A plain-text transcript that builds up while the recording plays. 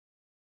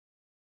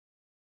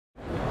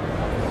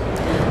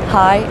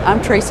Hi,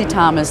 I'm Tracy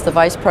Thomas, the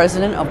Vice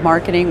President of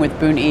Marketing with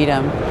BOON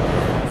EDAM.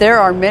 There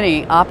are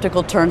many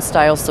optical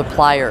turnstile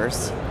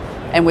suppliers,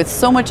 and with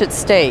so much at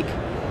stake,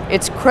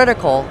 it's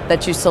critical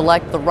that you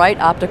select the right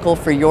optical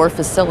for your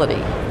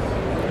facility.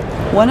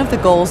 One of the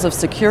goals of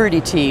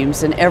security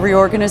teams in every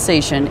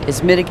organization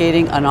is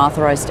mitigating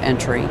unauthorized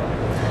entry.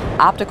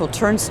 Optical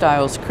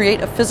turnstiles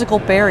create a physical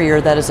barrier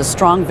that is a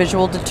strong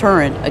visual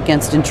deterrent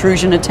against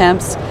intrusion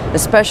attempts,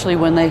 especially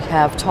when they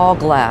have tall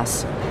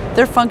glass.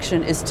 Their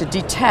function is to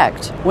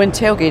detect when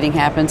tailgating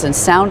happens and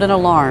sound an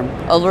alarm,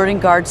 alerting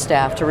guard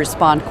staff to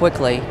respond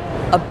quickly.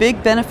 A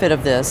big benefit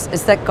of this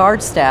is that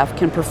guard staff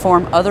can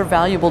perform other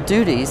valuable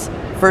duties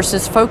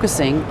versus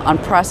focusing on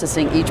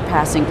processing each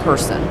passing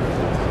person.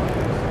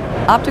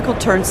 Optical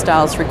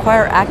turnstiles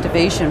require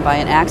activation by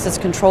an access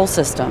control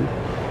system.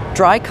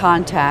 Dry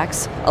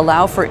contacts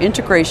allow for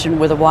integration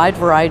with a wide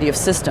variety of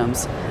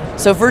systems,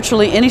 so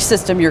virtually any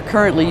system you're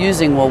currently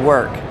using will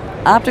work.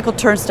 Optical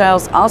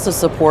turnstiles also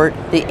support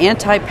the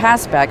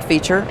anti-passback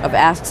feature of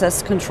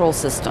access control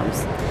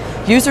systems.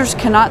 Users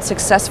cannot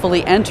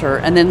successfully enter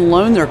and then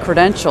loan their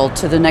credential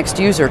to the next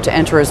user to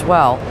enter as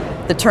well.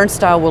 The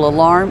turnstile will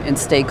alarm and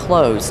stay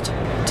closed.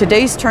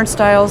 Today's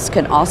turnstiles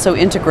can also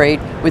integrate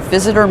with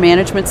visitor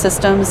management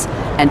systems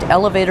and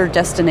elevator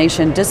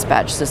destination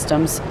dispatch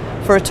systems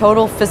for a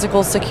total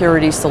physical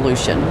security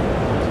solution.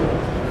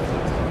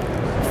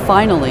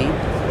 Finally,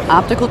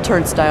 optical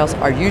turnstiles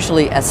are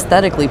usually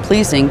aesthetically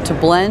pleasing to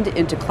blend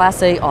into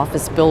Class A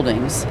office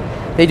buildings.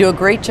 They do a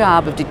great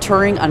job of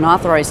deterring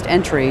unauthorized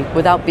entry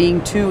without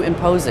being too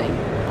imposing.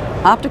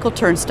 Optical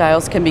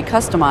turnstiles can be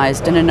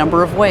customized in a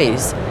number of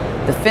ways: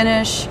 the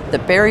finish, the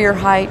barrier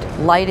height,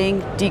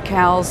 lighting,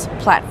 decals,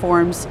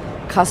 platforms,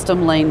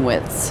 custom lane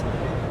widths.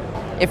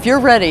 If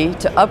you're ready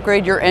to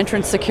upgrade your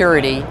entrance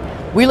security,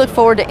 we look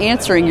forward to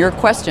answering your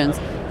questions.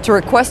 To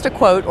request a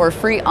quote or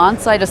free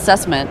on-site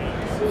assessment,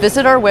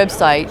 visit our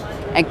website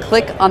and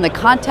click on the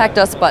Contact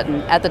Us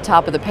button at the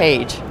top of the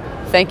page.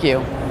 Thank you.